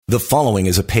The following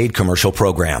is a paid commercial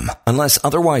program. Unless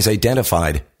otherwise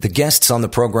identified, the guests on the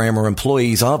program are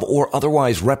employees of or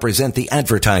otherwise represent the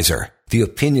advertiser. The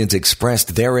opinions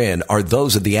expressed therein are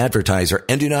those of the advertiser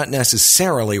and do not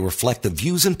necessarily reflect the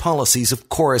views and policies of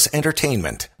Chorus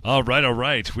Entertainment. All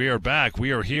right. We are back. We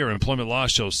are here. Employment Law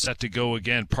Show set to go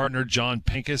again. Partner John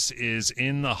Pincus is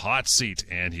in the hot seat,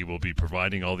 and he will be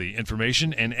providing all the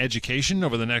information and education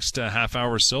over the next half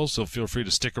hour or so. So feel free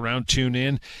to stick around, tune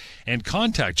in, and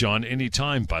contact John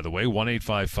anytime. By the way,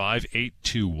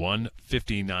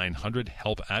 1-855-821-5900,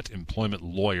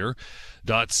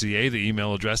 help@employmentlawyer.ca, the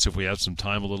email address. If we have some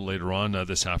time a little later on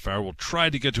this half hour, we'll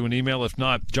try to get to an email. If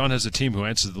not, John has a team who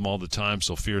answers them all the time,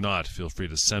 so fear not. Feel free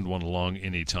to send one along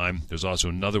anytime. There's also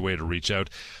another way to reach out,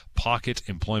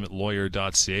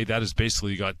 pocketemploymentlawyer.ca. That is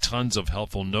basically, you got tons of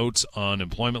helpful notes on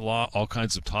employment law, all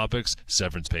kinds of topics.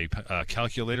 Severance pay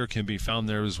calculator can be found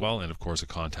there as well, and of course a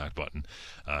contact button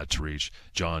to reach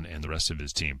John and the rest of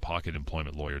his team,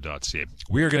 pocketemploymentlawyer.ca.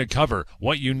 We are going to cover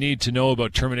what you need to know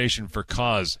about termination for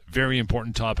cause. Very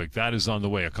important topic. That is on the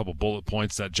way. A couple bullet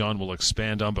points that John will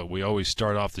expand on, but we always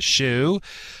start off the show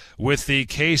with the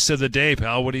case of the day,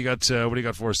 pal. What do you got? What do you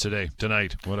got for us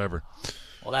tonight, whatever?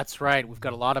 Well, that's right. We've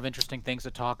got a lot of interesting things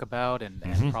to talk about, and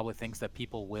probably things that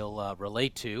people will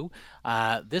relate to.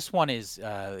 This one is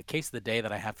the case of the day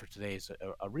that I have for today is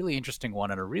a really interesting one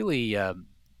and a really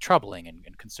troubling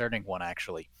and concerning one,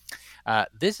 actually.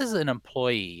 This is an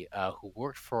employee who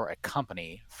worked for a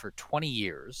company for 20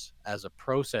 years as a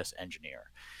process engineer.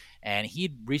 And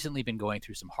he'd recently been going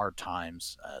through some hard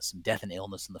times, some death and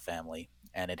illness in the family,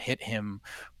 and it hit him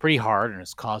pretty hard and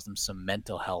has caused him some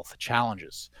mental health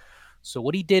challenges. So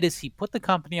what he did is he put the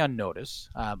company on notice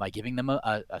by giving them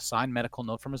a signed medical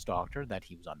note from his doctor that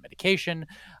he was on medication,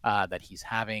 that he's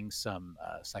having some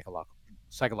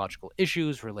psychological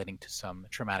issues relating to some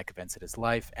traumatic events in his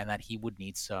life, and that he would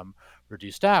need some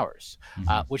reduced hours,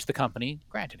 which the company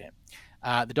granted him.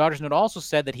 The doctor's note also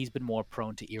said that he's been more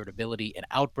prone to irritability and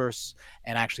outbursts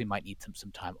and actually might need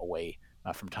some time away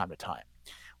from time to time.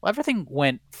 Well, everything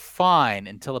went fine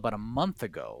until about a month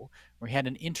ago, where he had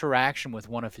an interaction with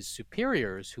one of his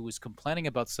superiors who was complaining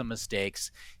about some mistakes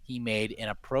he made in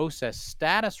a process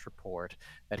status report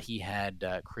that he had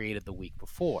created the week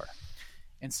before.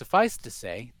 And suffice to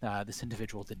say, this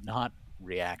individual did not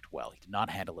react well. He did not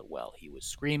handle it well. He was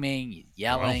screaming, he was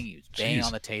yelling, he was banging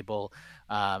on the table,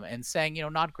 and saying,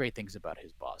 not great things about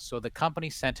his boss. So the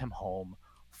company sent him home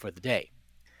for the day.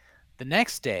 The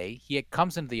next day, he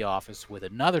comes into the office with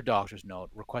another doctor's note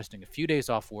requesting a few days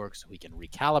off work so he can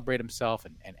recalibrate himself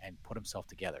and put himself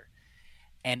together.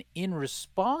 And in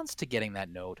response to getting that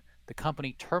note, the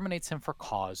company terminates him for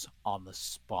cause on the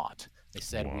spot. They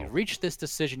said, We reached this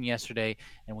decision yesterday,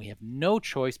 and we have no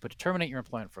choice but to terminate your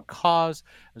employment for cause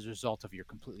as a result of your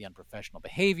completely unprofessional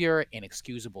behavior,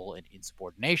 inexcusable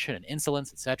insubordination and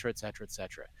insolence, etc., etc.,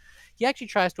 etc. He actually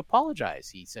tries to apologize.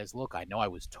 He says, look, I know I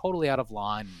was totally out of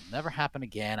line. It'll never happen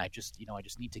again. I just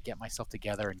need to get myself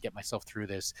together and get myself through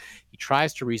this. He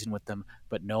tries to reason with them,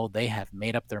 but no, they have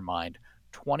made up their mind.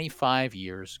 25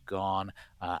 years gone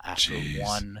after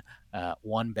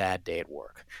one bad day at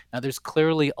work. Now, there's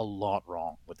clearly a lot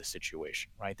wrong with the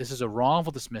situation, right? This is a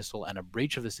wrongful dismissal and a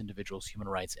breach of this individual's human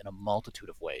rights in a multitude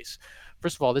of ways.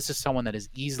 First of all, this is someone that is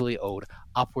easily owed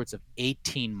upwards of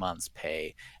 18 months'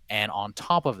 pay, and on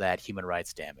top of that, human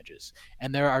rights damages.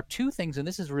 And there are two things, and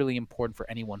this is really important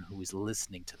for anyone who is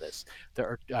listening to this,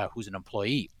 who's an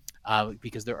employee.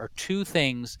 Because there are two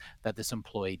things that this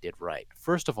employee did right.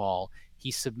 First of all, he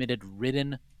submitted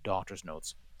written doctor's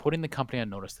notes, putting the company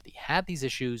on notice that he had these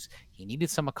issues, he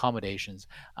needed some accommodations,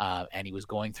 and he was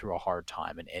going through a hard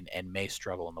time and may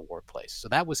struggle in the workplace. So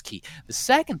that was key. The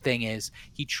second thing is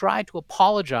he tried to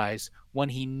apologize when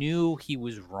he knew he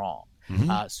was wrong.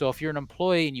 So if you're an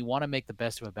employee and you want to make the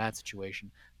best of a bad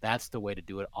situation, that's the way to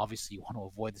do it. Obviously, you want to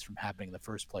avoid this from happening in the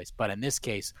first place. But in this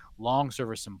case, long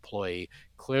service employee,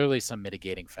 clearly some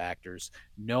mitigating factors,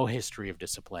 no history of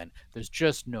discipline. There's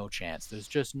just no chance. There's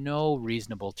just no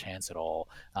reasonable chance at all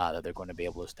that they're going to be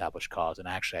able to establish cause. And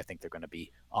actually, I think they're going to be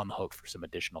on the hook for some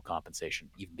additional compensation,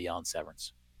 even beyond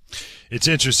severance. It's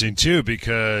interesting too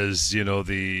because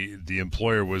the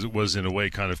employer was in a way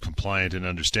kind of compliant and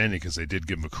understanding because they did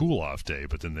give him a cool off day,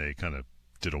 but then they kind of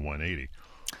did a 180.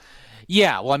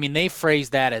 Yeah, well, I mean, they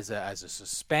phrased that as a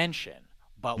suspension,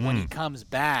 but when he comes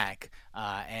back,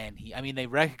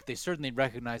 they certainly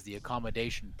recognized the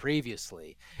accommodation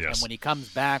previously, yes. And when he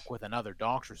comes back with another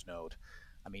doctor's note,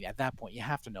 I mean, at that point, you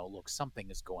have to know, look, something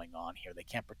is going on here. They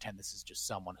can't pretend this is just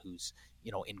someone who's,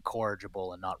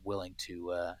 incorrigible and not willing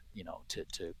to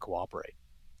cooperate.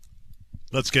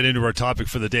 Let's get into our topic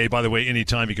for the day. By the way,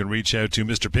 anytime you can reach out to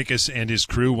Mr. Pincus and his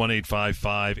crew,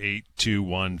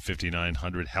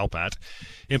 1-855-821-5900, help at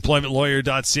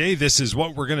employmentlawyer.ca. This is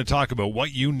what we're going to talk about,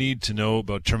 what you need to know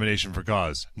about termination for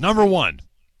cause. Number one,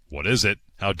 what is it?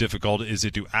 How difficult is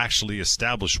it to actually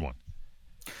establish one?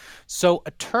 So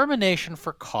a termination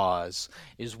for cause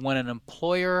is when an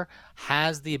employer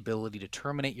has the ability to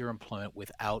terminate your employment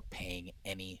without paying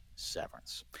any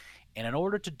severance. And in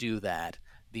order to do that,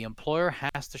 the employer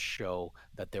has to show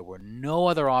that there were no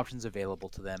other options available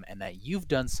to them and that you've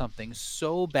done something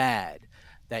so bad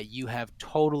that you have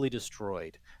totally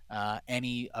destroyed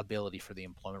any ability for the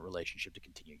employment relationship to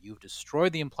continue. You've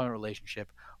destroyed the employment relationship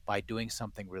by doing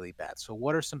something really bad. So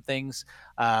what are some things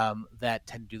that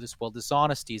tend to do this? Well,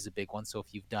 dishonesty is a big one. So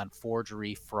if you've done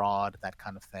forgery, fraud, that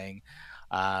kind of thing.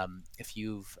 If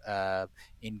you've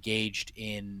engaged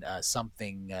in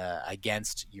something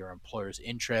against your employer's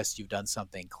interests, you've done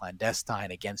something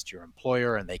clandestine against your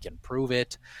employer and they can prove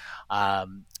it.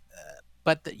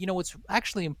 But what's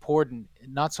actually important,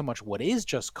 not so much what is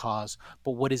just cause,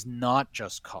 but what is not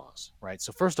just cause, right?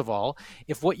 So first of all,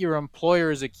 if what your employer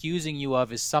is accusing you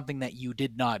of is something that you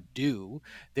did not do,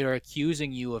 they're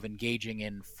accusing you of engaging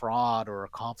in fraud or a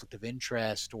conflict of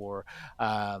interest or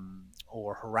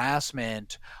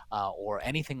harassment or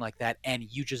anything like that, and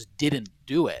you just didn't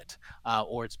do it,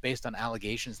 or it's based on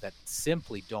allegations that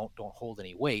simply don't hold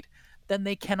any weight, then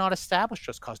they cannot establish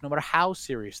just cause, no matter how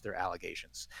serious their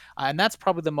allegations. And that's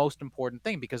probably the most important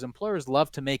thing, because employers love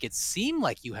to make it seem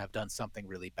like you have done something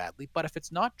really badly. But if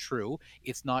it's not true,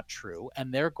 it's not true,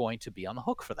 and they're going to be on the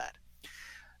hook for that.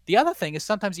 The other thing is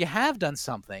sometimes you have done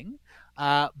something,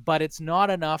 but it's not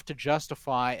enough to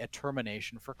justify a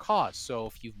termination for cause. So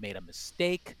if you've made a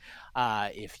mistake,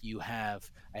 if you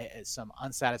have some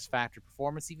unsatisfactory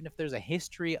performance, even if there's a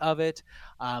history of it,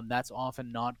 that's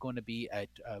often not going to be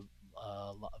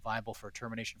viable for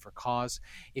termination for cause.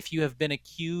 If you have been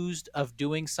accused of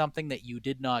doing something that you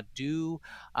did not do,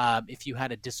 if you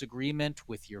had a disagreement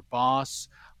with your boss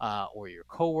or your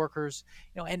coworkers,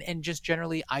 and just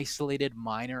generally isolated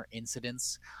minor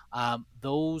incidents,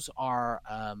 those are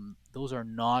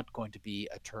not going to be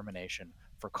a termination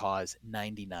for cause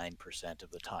 99%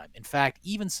 of the time. In fact,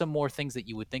 even some more things that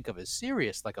you would think of as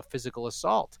serious, like a physical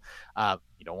assault,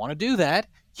 you don't want to do that.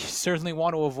 You certainly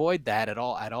want to avoid that at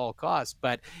all costs.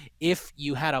 But if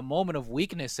you had a moment of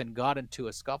weakness and got into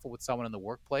a scuffle with someone in the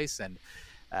workplace, and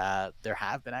there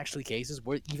have been actually cases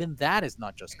where even that is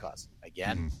not just cause.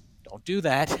 Again, don't do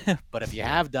that. But if you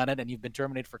have done it and you've been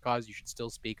terminated for cause, you should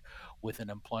still speak with an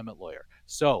employment lawyer.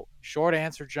 So, short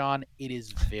answer, John, it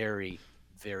is very,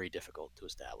 very difficult to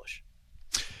establish.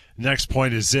 Next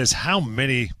point is this: how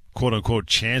many quote-unquote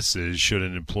chances should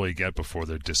an employee get before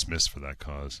they're dismissed for that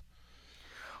cause?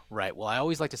 Right. Well, I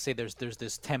always like to say there's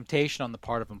this temptation on the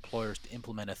part of employers to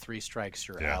implement a 3 strikes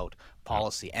you're out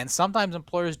policy. And sometimes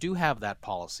employers do have that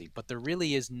policy, but there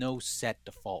really is no set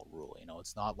default rule.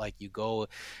 It's not like you go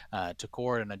to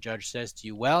court and a judge says to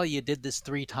you, well, you did this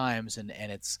 3 times and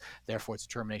therefore it's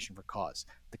termination for cause.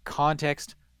 The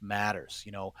context matters.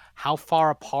 How far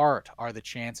apart are the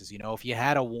chances? If you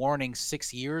had a warning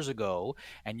 6 years ago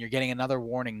and you're getting another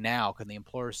warning now, can the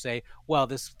employer say, well,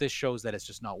 this shows that it's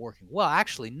just not working? Well,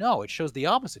 actually, no, it shows the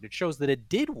opposite. It shows that it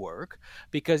did work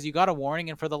because you got a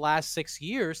warning, and for the last 6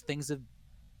 years, things have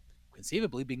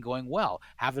conceivably been going well.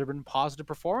 Have there been positive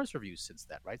performance reviews since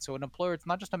then, right? So an employer, it's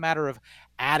not just a matter of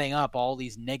adding up all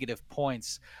these negative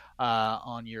points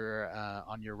on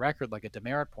your record like a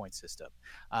demerit point system.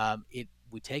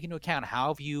 We take into account how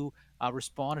have you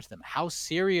responded to them, how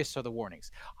serious are the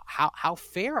warnings, how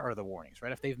fair are the warnings,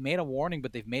 right? If they've made a warning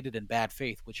but they've made it in bad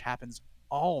faith, which happens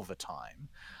all the time,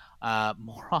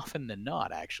 more often than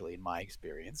not, actually, in my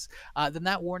experience, then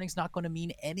that warning's not going to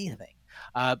mean anything.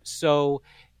 So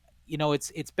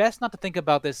it's best not to think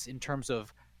about this in terms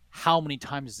of how many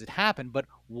times has it happened, but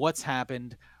what's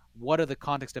happened, what are the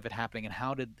context of it happening, and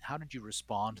how did you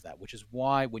respond to that? Which is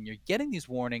why when you're getting these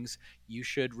warnings, you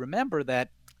should remember that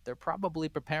they're probably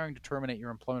preparing to terminate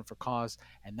your employment for cause,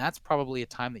 and that's probably a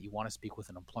time that you want to speak with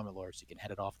an employment lawyer so you can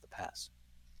head it off at the pass.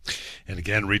 And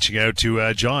again, reaching out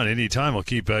to John anytime. I'll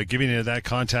keep giving you that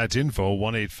contact info,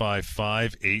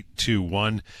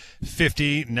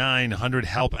 1-855-821-5900,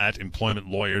 help at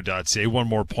employmentlawyer.ca. One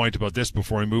more point about this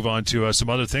before we move on to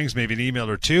some other things, maybe an email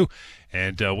or two,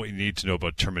 and what you need to know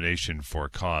about termination for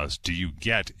cause.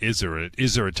 Is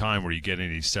there a time where you get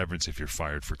any severance if you're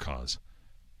fired for cause?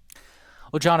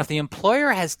 Well, John, if the employer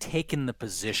has taken the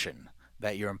position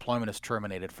that your employment is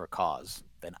terminated for cause,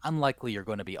 then unlikely you're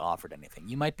going to be offered anything.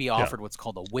 You might be offered what's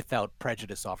called a without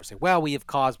prejudice offer. Say, well, we have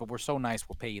cause, but we're so nice,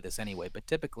 we'll pay you this anyway. But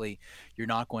typically, you're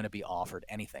not going to be offered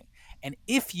anything. And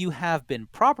if you have been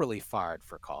properly fired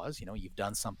for cause, you've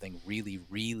done something really,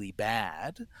 really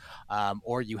bad,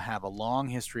 or you have a long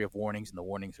history of warnings and the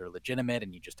warnings are legitimate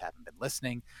and you just haven't been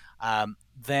listening,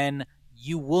 then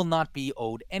you will not be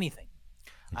owed anything.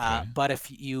 Okay. But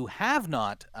if you have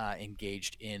not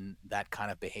engaged in that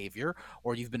kind of behavior,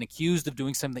 or you've been accused of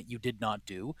doing something that you did not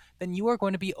do, then you are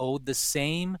going to be owed the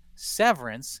same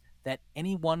severance that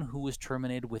anyone who was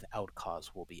terminated without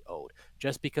cause will be owed.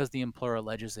 Just because the employer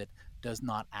alleges it does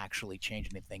not actually change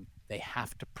anything. They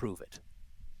have to prove it.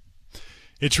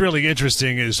 It's really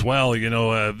interesting as well,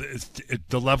 the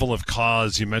level of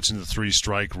cause. You mentioned the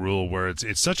 3-strike rule, where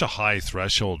it's such a high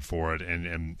threshold for it.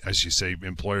 And as you say,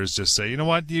 employers just say, you know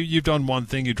what, you've done one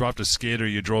thing, you dropped a skid or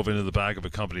you drove into the back of a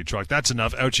company truck. That's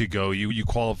enough. Out you go. You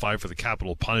qualify for the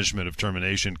capital punishment of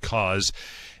termination cause.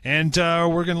 And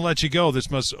we're going to let you go.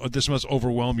 This must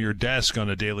overwhelm your desk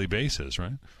on a daily basis,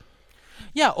 right?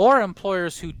 Yeah, or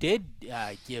employers who did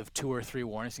give 2 or 3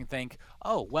 warnings and think,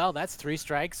 oh, well, that's 3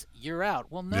 strikes, you're out.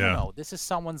 Well, no. This is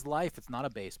someone's life. It's not a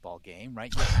baseball game, right?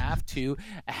 You have to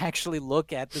actually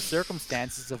look at the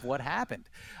circumstances of what happened.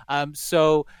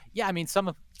 Some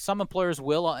employers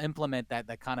will implement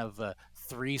that kind of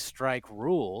 3-strike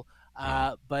rule,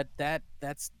 but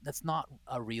that's not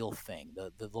a real thing.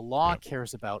 The law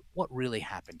cares about what really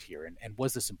happened here, and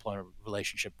was this employment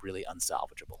relationship really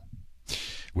unsalvageable?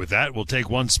 With that, we'll take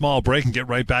one small break and get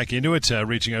right back into it,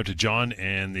 reaching out to John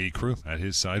and the crew at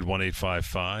his side,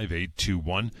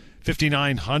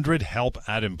 1-855-821-5900,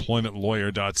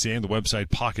 help@employmentlawyer.ca, and the website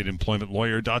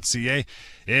pocketemploymentlawyer.ca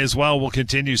as well. We'll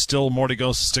continue. Still more to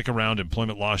go, so stick around.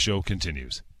 Employment Law Show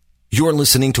continues. You're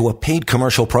listening to a paid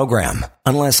commercial program.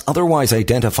 Unless otherwise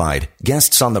identified,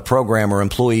 guests on the program are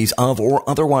employees of or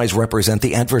otherwise represent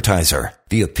the advertiser.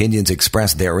 The opinions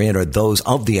expressed therein are those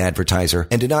of the advertiser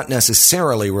and do not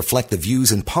necessarily reflect the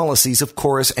views and policies of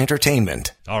Chorus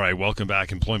Entertainment. All right, welcome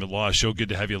back. Employment Law Show. Good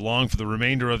to have you along for the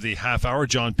remainder of the half hour.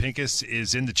 John Pincus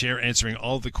is in the chair answering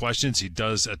all the questions. He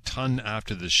does a ton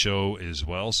after the show as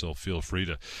well, so feel free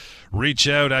to reach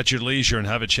out at your leisure and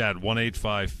have a chat.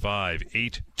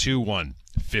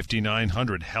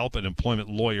 1-855-821-5900,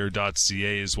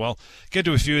 help@employmentlawyer.ca as well. Get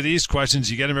to a few of these questions.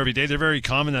 You get them every day. They're very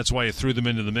common. That's why you threw them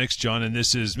into the mix, John. And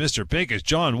this is Mr. Pincus.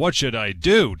 John, what should I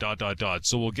do? ...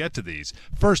 So we'll get to these.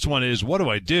 First one is, what do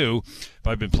I do if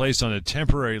I've been placed on a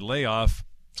temporary layoff?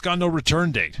 It's got no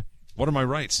return date. What are my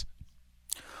rights?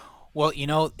 Well,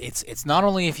 it's not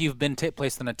only if you've been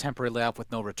placed on a temporary layoff with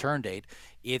no return date,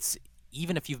 it's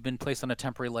even if you've been placed on a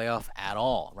temporary layoff at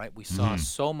all, right? We saw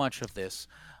so much of this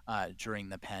during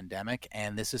the pandemic,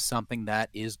 and this is something that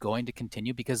is going to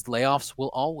continue because layoffs will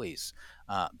always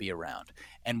be around.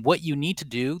 And what you need to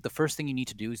do, the first thing you need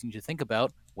to do is you need to think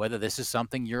about whether this is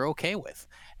something you're okay with.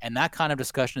 And that kind of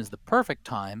discussion is the perfect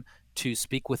time to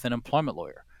speak with an employment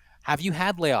lawyer. Have you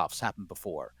had layoffs happen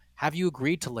before? Have you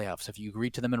agreed to layoffs? Have you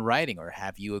agreed to them in writing, or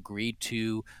have you agreed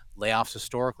to layoffs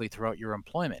historically throughout your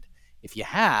employment? If you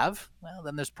have, well,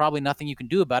 then there's probably nothing you can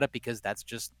do about it because that's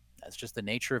just the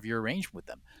nature of your arrangement with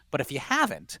them. But if you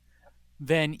haven't,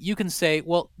 then you can say,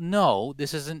 well, no,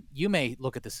 this isn't, you may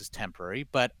look at this as temporary,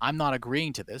 but I'm not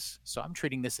agreeing to this, so I'm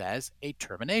treating this as a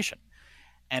termination.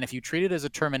 And if you treat it as a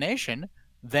termination,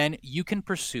 then you can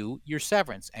pursue your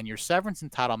severance, and your severance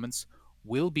entitlements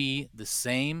will be the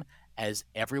same as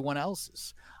everyone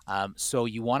else's. So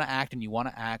you want to act, and you want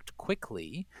to act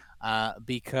quickly,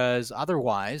 because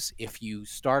otherwise, if you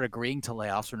start agreeing to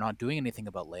layoffs or not doing anything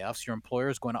about layoffs, your employer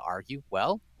is going to argue,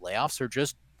 well, layoffs are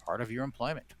just part of your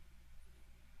employment.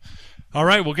 All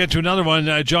right, we'll get to another one.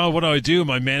 John, what do I do?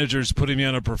 My manager's putting me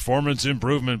on a performance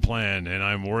improvement plan, and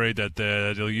I'm worried that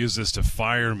they'll use this to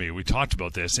fire me. We talked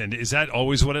about this, and is that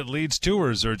always what it leads to,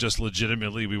 or is there just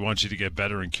legitimately we want you to get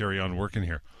better and carry on working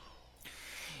here?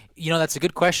 That's a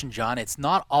good question, John. It's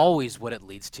not always what it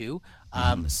leads to.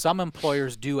 Some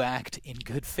employers do act in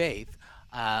good faith,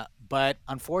 but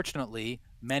unfortunately,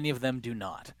 many of them do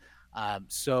not.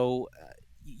 So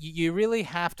you really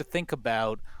have to think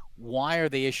about, why are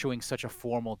they issuing such a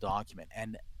formal document?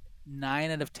 And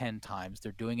 9 out of 10 times,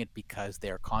 they're doing it because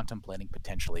they're contemplating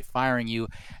potentially firing you,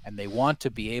 and they want to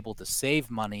be able to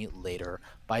save money later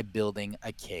by building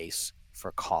a case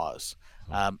for cause.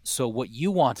 So what you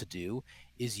want to do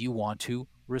is you want to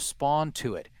respond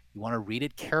to it. You want to read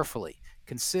it carefully.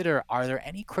 Consider, are there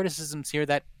any criticisms here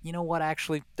that,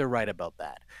 actually, they're right about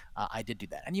that. I did do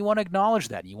that. And you want to acknowledge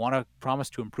that. You want to promise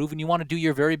to improve, and you want to do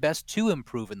your very best to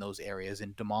improve in those areas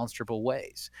in demonstrable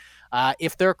ways.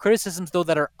 If there are criticisms, though,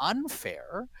 that are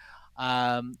unfair,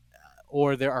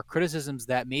 or there are criticisms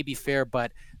that may be fair,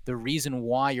 but the reason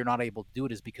why you're not able to do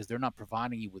it is because they're not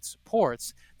providing you with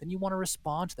supports, then you want to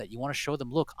respond to that. You want to show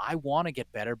them, look, I want to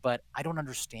get better, but I don't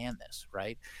understand this,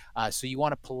 right? So you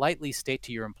want to politely state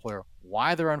to your employer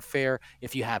why they're unfair.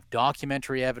 If you have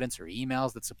documentary evidence or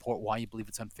emails that support why you believe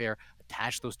it's unfair,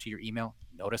 attach those to your email.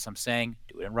 Notice I'm saying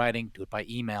do it in writing, do it by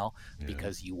email,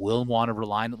 because you will want to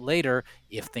rely on it later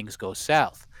if things go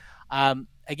south.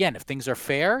 Again, if things are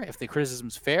fair, if the criticism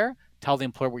is fair, tell the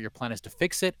employer what your plan is to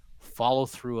fix it. Follow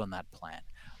through on that plan.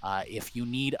 If you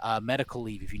need medical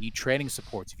leave, if you need training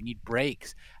supports, if you need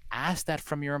breaks, ask that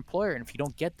from your employer. And if you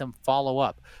don't get them, follow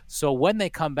up. So when they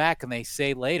come back and they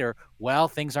say later, well,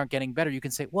 things aren't getting better, you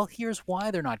can say, well, here's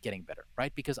why they're not getting better,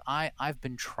 right? Because I've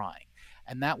been trying.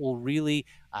 And that will really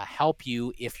help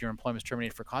you if your employment is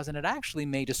terminated for cause. And it actually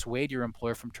may dissuade your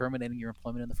employer from terminating your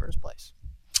employment in the first place.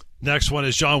 Next one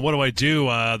is, John, what do I do?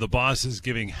 The boss is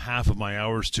giving half of my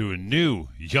hours to a new,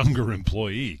 younger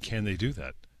employee. Can they do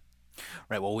that?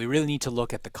 Right. Well, we really need to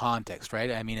look at the context,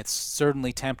 right? I mean, it's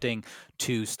certainly tempting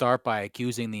to start by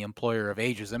accusing the employer of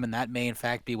ageism, and that may, in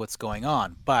fact, be what's going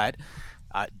on. But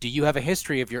do you have a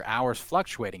history of your hours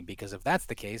fluctuating? Because if that's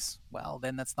the case, well,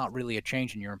 then that's not really a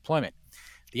change in your employment.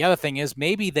 The other thing is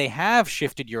maybe they have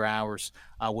shifted your hours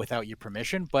without your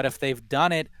permission, but if they've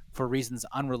done it for reasons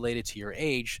unrelated to your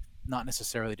age, not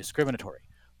necessarily discriminatory.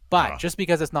 But just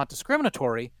because it's not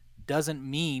discriminatory doesn't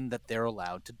mean that they're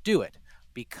allowed to do it.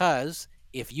 Because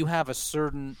if you have a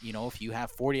certain, if you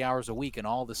have 40 hours a week and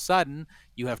all of a sudden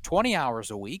you have 20 hours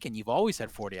a week and you've always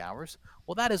had 40 hours,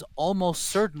 well, that is almost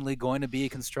certainly going to be a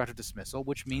constructive dismissal,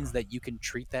 which means that you can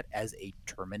treat that as a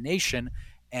termination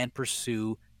and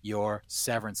pursue your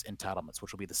severance entitlements,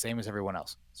 which will be the same as everyone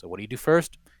else. So what do you do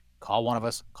first? Call one of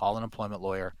us, call an employment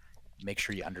lawyer, make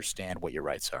sure you understand what your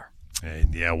rights are.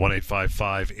 And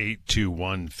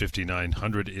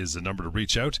 1-855-821-5900 is the number to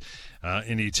reach out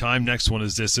anytime. Next one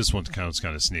is this. This one sounds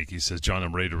kind of sneaky. He says, John,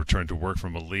 I'm ready to return to work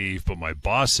from a leave, but my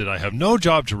boss said I have no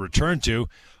job to return to.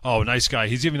 Oh, nice guy.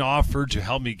 He's even offered to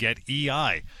help me get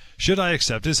EI. Should I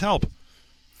accept his help?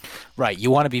 Right.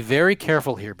 You want to be very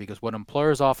careful here, because what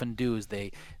employers often do is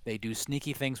they do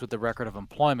sneaky things with the record of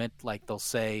employment. Like they'll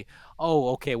say, oh,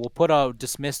 okay, we'll put a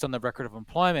dismissed on the record of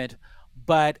employment,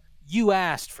 but you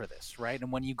asked for this, right?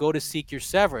 And when you go to seek your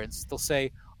severance, they'll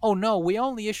say, oh, no, we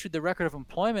only issued the record of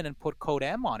employment and put code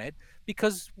M on it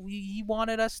because he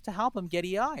wanted us to help him get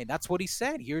EI. And that's what he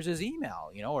said. Here's his email,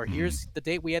 or here's the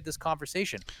date we had this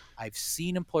conversation. I've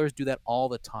seen employers do that all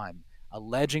the time,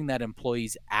 alleging that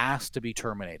employees asked to be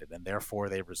terminated and therefore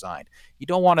they resigned. You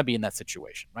don't want to be in that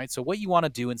situation, right? So what you want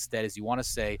to do instead is you want to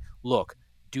say, look,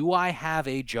 do I have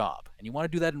a job? And you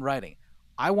want to do that in writing.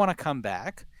 I want to come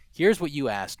back. Here's what you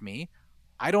asked me.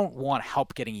 I don't want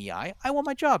help getting EI. I want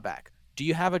my job back. Do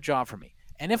you have a job for me?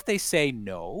 And if they say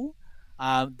no,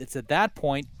 it's at that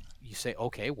point you say,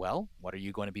 okay, well, what are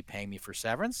you going to be paying me for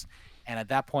severance? And at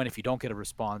that point, if you don't get a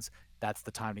response, that's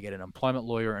the time to get an employment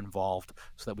lawyer involved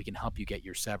so that we can help you get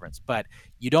your severance. But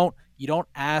you don't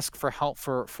ask for help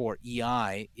for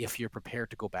EI if you're prepared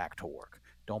to go back to work.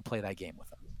 Don't play that game with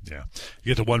them. Yeah.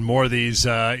 You get to one more of these,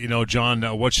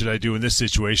 John, what should I do in this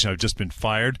situation? I've just been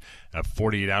fired. I have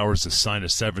 48 hours to sign a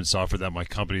severance offer that my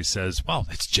company says, well,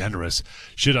 it's generous.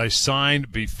 Should I sign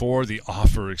before the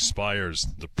offer expires?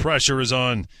 The pressure is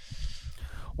on.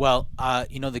 Well,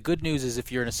 the good news is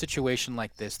if you're in a situation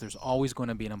like this, there's always going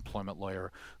to be an employment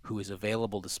lawyer who is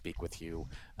available to speak with you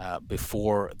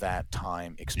before that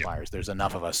time expires. Yep. There's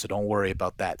enough of us, so don't worry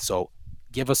about that. So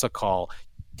give us a call.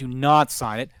 Do not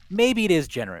sign it. Maybe it is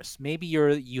generous. Maybe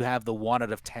you have the 1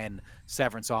 out of 10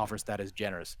 severance offers that is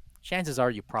generous. Chances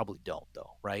are you probably don't,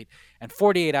 though, right? And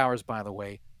 48 hours, by the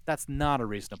way, that's not a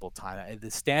reasonable time. The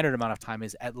standard amount of time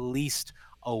is at least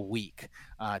a week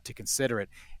to consider it.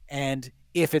 And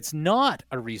if it's not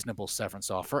a reasonable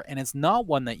severance offer and it's not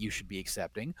one that you should be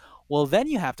accepting, well, then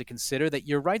you have to consider that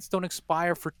your rights don't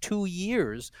expire for 2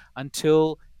 years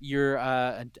until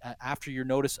after your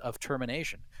notice of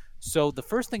termination. So the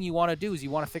first thing you want to do is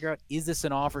you want to figure out, is this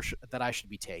an offer that I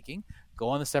should be taking? Go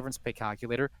on the severance pay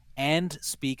calculator and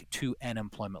speak to an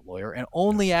employment lawyer. And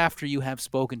only after you have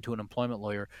spoken to an employment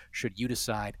lawyer should you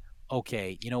decide,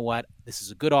 okay, you know what? This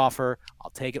is a good offer. I'll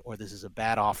take it. Or this is a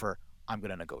bad offer. I'm going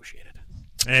to negotiate it.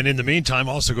 And in the meantime,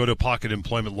 also go to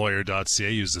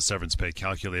pocketemploymentlawyer.ca, use the Severance Pay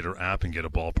Calculator app, and get a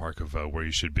ballpark of where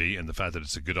you should be. And the fact that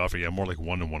it's a good offer, more like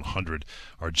 1 in 100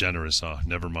 are generous,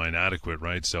 never mind adequate,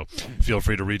 right? So feel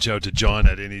free to reach out to John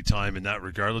at any time in that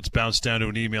regard. Let's bounce down to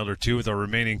an email or two with our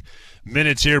remaining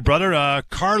minutes here. Brother,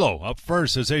 Carlo up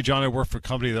first says, hey, John, I work for a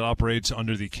company that operates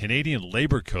under the Canadian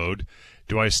Labor Code.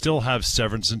 Do I still have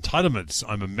severance entitlements?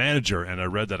 I'm a manager, and I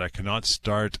read that I cannot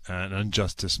start an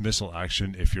unjust dismissal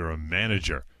action if you're a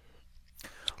manager.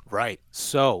 Right.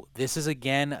 So this is,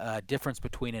 again, a difference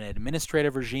between an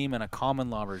administrative regime and a common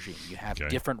law regime. You have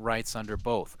different rights under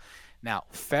both. Now,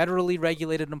 federally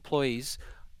regulated employees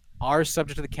are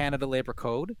subject to the Canada Labour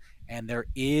Code, and there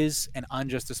is an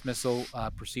unjust dismissal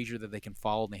procedure that they can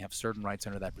follow, and they have certain rights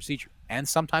under that procedure. And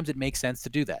sometimes it makes sense to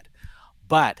do that.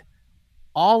 But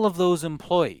all of those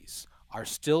employees are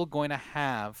still going to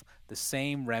have the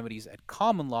same remedies at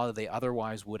common law that they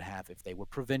otherwise would have if they were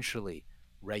provincially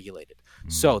regulated.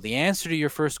 So the answer to your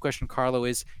first question, Carlo,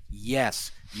 is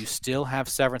yes, you still have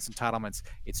severance entitlements.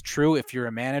 It's true if you're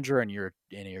a manager and you're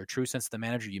in your true sense of the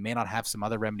manager, you may not have some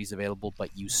other remedies available,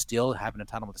 but you still have an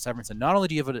entitlement to severance. And not only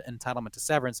do you have an entitlement to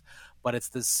severance, but it's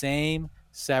the same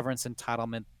severance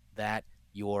entitlement that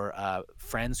your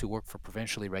friends who work for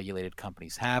provincially regulated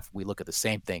companies have. We look at the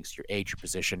same things: your age, your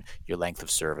position, your length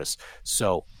of service.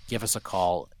 So give us a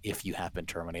call if you have been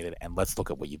terminated, and let's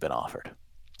look at what you've been offered.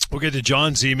 We'll get to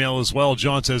John's email as well.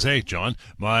 John says, hey, John,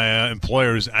 my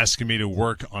employer is asking me to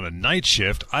work on a night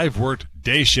shift. I've worked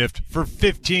day shift for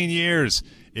 15 years.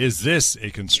 Is this a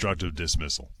constructive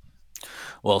dismissal?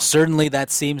 Well, certainly that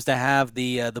seems to have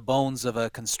the bones of a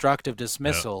constructive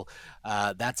dismissal.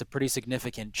 Yeah. That's a pretty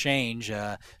significant change,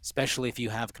 especially if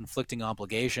you have conflicting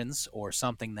obligations or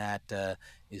something that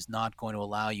is not going to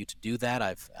allow you to do that.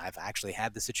 I've actually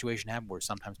had the situation happen where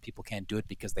sometimes people can't do it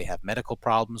because they have medical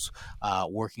problems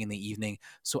working in the evening.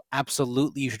 So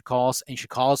absolutely, you should call us, and you should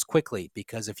call us quickly,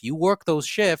 because if you work those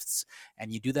shifts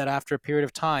and you do that after a period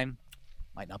of time,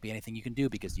 might not be anything you can do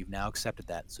because you've now accepted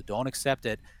that. So don't accept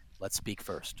it. Let's speak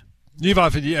first. You've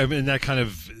often, and that kind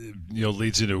of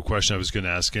leads into a question I was going to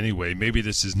ask anyway. Maybe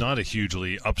this is not a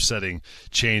hugely upsetting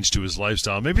change to his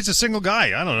lifestyle. Maybe it's a single guy.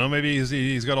 I don't know. Maybe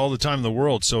he's got all the time in the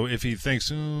world. So if he thinks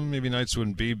maybe nights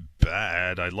wouldn't be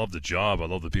bad, I love the job, I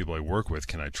love the people I work with,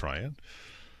 can I try it?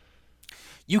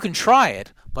 You can try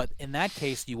it, but in that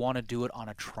case, you want to do it on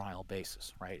a trial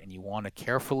basis, right? And you want to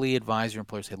carefully advise your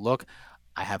employer, say, look,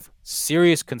 I have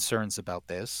serious concerns about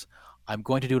this. I'm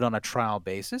going to do it on a trial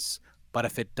basis, but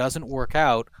if it doesn't work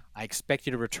out, I expect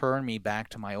you to return me back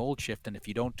to my old shift, and if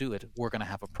you don't do it, we're going to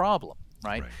have a problem,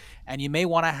 right? And you may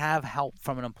want to have help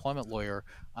from an employment lawyer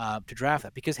to draft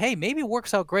that, because, hey, maybe it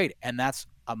works out great, and that's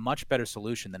a much better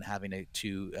solution than having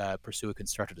to pursue a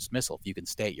constructive dismissal if you can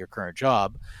stay at your current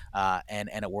job and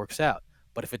it works out.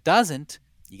 But if it doesn't,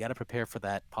 you got to prepare for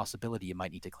that possibility you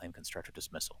might need to claim constructive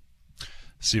dismissal.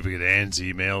 See if we get Ann's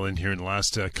email in here in the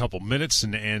last couple minutes.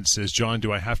 And Ann says, John,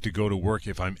 do I have to go to work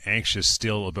if I'm anxious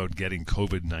still about getting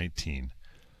COVID-19?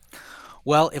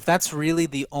 Well, if that's really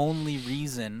the only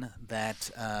reason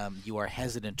that you are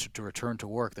hesitant to return to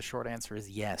work, the short answer is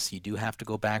yes, you do have to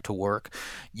go back to work.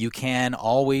 You can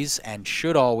always and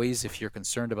should always, if you're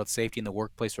concerned about safety in the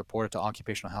workplace, report it to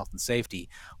Occupational Health and Safety.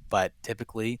 But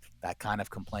typically, that kind of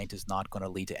complaint is not going to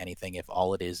lead to anything if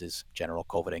all it is general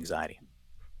COVID anxiety.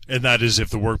 And that is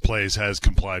if the workplace has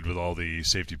complied with all the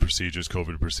safety procedures,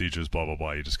 COVID procedures, blah, blah,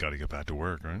 blah. You just got to get back to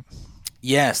work, right?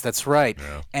 Yes, that's right.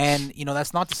 Yeah. And,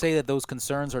 that's not to say that those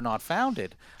concerns are not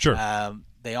founded. Sure.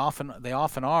 They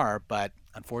often are, but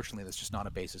unfortunately, that's just not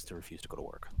a basis to refuse to go to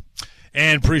work.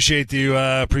 And appreciate you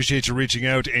reaching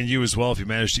out, and you as well. If you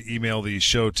managed to email the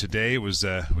show today, it was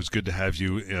good to have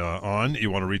you on. You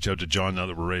want to reach out to John now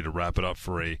that we're ready to wrap it up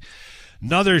for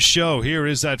another show. Here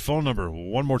is that phone number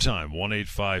one more time,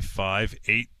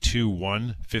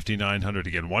 1-855-821-5900.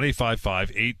 Again,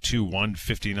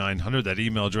 1-855-821-5900. That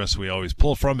email address we always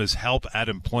pull from is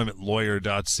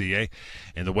help@employmentlawyer.ca.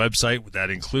 And the website, that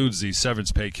includes the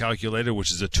severance pay calculator, which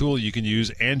is a tool you can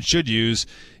use and should use,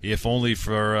 if only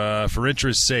for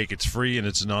interest's sake. It's free and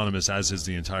it's anonymous, as is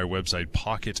the entire website,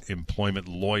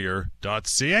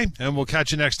 pocketemploymentlawyer.ca. And we'll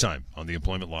catch you next time on the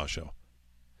Employment Law Show.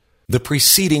 The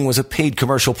preceding was a paid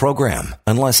commercial program.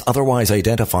 Unless otherwise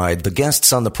identified, the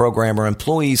guests on the program are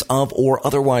employees of or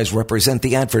otherwise represent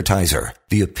the advertiser.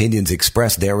 The opinions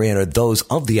expressed therein are those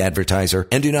of the advertiser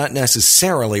and do not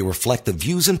necessarily reflect the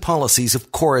views and policies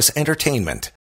of Chorus Entertainment.